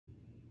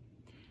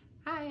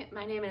Hi,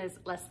 my name is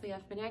Leslie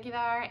F.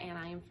 Benaguidar, and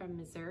I am from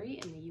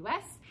Missouri in the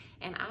U.S.,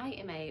 and I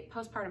am a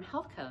postpartum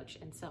health coach,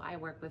 and so I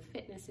work with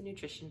fitness and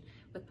nutrition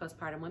with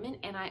postpartum women,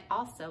 and I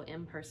also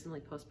am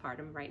personally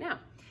postpartum right now.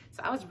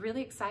 So I was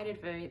really excited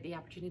for the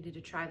opportunity to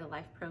try the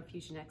Life Pro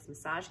FusionX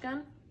massage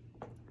gun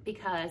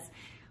because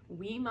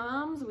we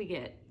moms, we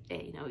get,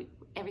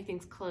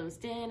 everything's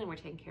closed in and we're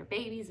taking care of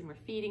babies and we're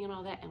feeding and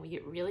all that, and we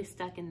get really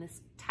stuck in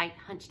this tight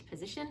hunched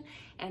position.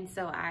 And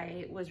so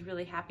I was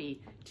really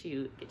happy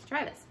to get to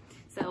try this.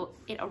 So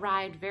it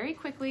arrived very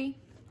quickly.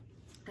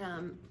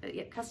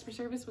 Customer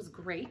service was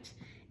great,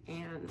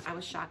 and I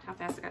was shocked how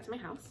fast it got to my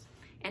house.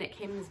 And it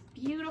came in this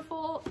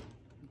beautiful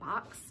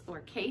box or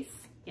case,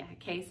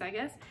 case I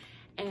guess,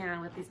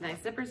 and with these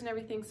nice zippers and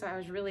everything. So I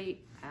was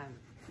really,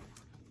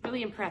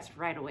 really impressed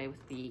right away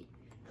with the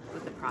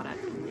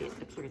product and the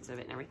appearance of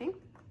it and everything.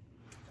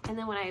 And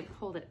then when I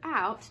pulled it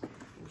out,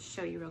 I'll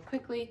show you real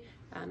quickly,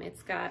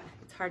 it's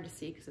hard to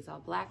see because it's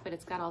all black, but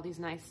it's got all these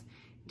nice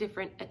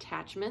different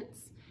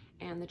attachments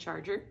and the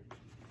charger.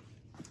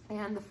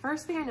 And the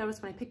first thing I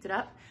noticed when I picked it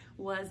up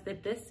was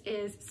that this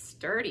is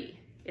sturdy.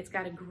 It's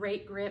got a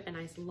great grip, a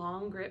nice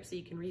long grip, so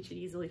you can reach it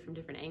easily from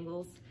different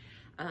angles.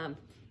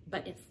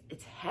 But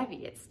it's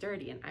heavy, it's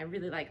sturdy, and I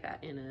really like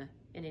that in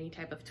any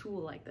type of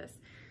tool like this.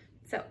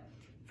 So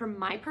for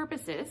my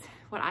purposes,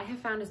 what I have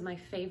found is my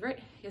favorite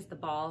is the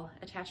ball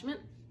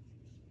attachment.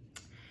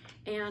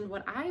 And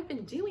what I've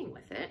been doing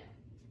with it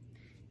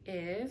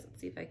is, let's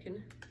see if I can,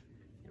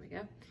 there we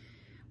go.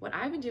 What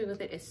I've been doing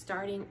with it is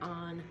starting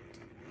on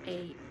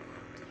a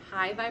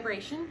high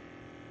vibration,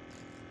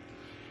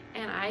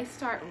 and I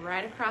start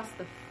right across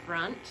the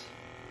front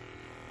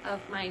of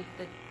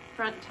the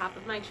front top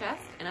of my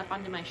chest and up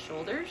onto my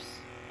shoulders.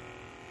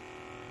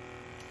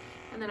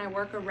 And then I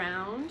work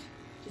around,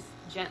 just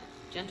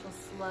gentle,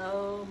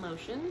 slow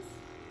motions.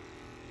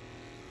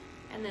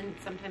 And then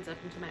sometimes up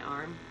into my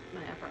arm,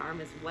 my upper arm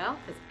as well,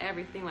 because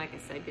everything, like I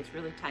said, gets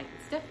really tight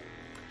and stiff.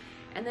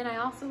 And then I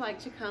also like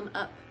to come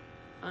up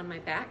on my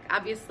back.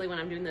 Obviously, when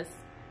I'm doing this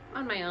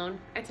on my own,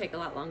 I take a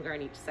lot longer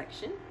on each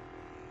section.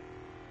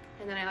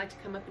 And then I like to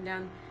come up and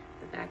down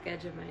the back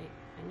edge of my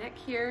neck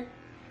here.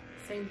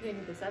 Same thing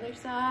with this other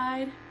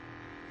side.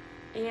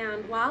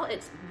 And while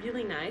it's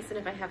really nice, and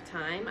if I have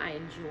time, I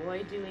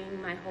enjoy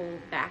doing my whole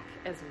back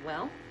as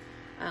well.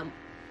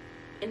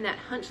 In that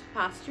hunched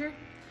posture,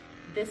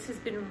 this has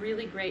been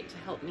really great to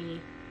help me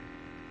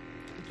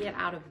get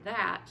out of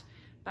that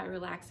by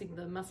relaxing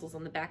the muscles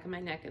on the back of my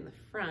neck and the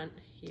front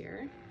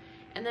here.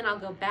 And then I'll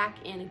go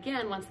back in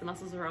again once the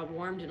muscles are all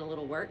warmed and a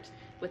little worked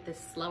with this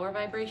slower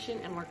vibration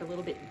and work a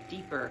little bit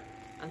deeper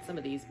on some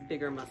of these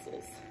bigger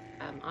muscles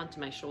onto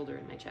my shoulder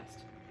and my chest.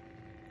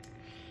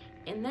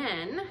 And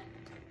then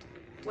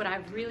what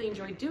I've really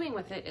enjoyed doing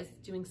with it is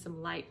doing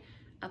some light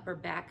upper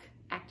back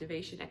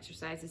activation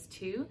exercises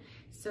too,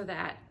 so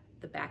that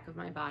the back of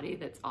my body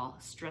that's all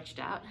stretched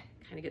out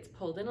kind of gets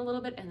pulled in a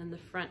little bit, and then the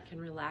front can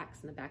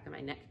relax and the back of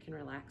my neck can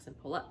relax and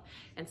pull up.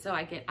 And so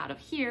I get out of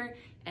here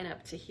and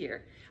up to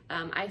here.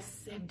 I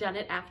have done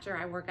it after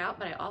I work out,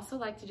 but I also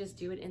like to just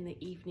do it in the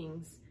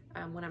evenings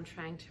when I'm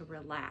trying to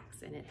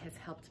relax, and it has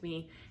helped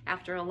me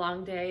after a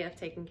long day of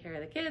taking care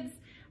of the kids.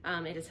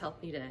 It has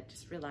helped me to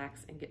just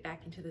relax and get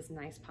back into this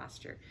nice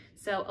posture.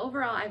 So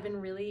overall, I've been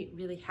really,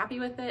 really happy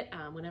with it.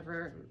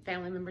 Whenever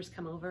family members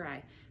come over,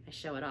 I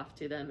show it off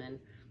to them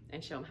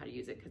and show them how to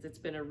use it, because it's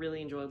been a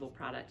really enjoyable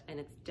product, and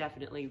it's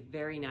definitely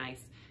very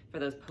nice for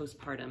those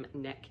postpartum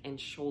neck and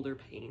shoulder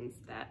pains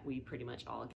that we pretty much all get.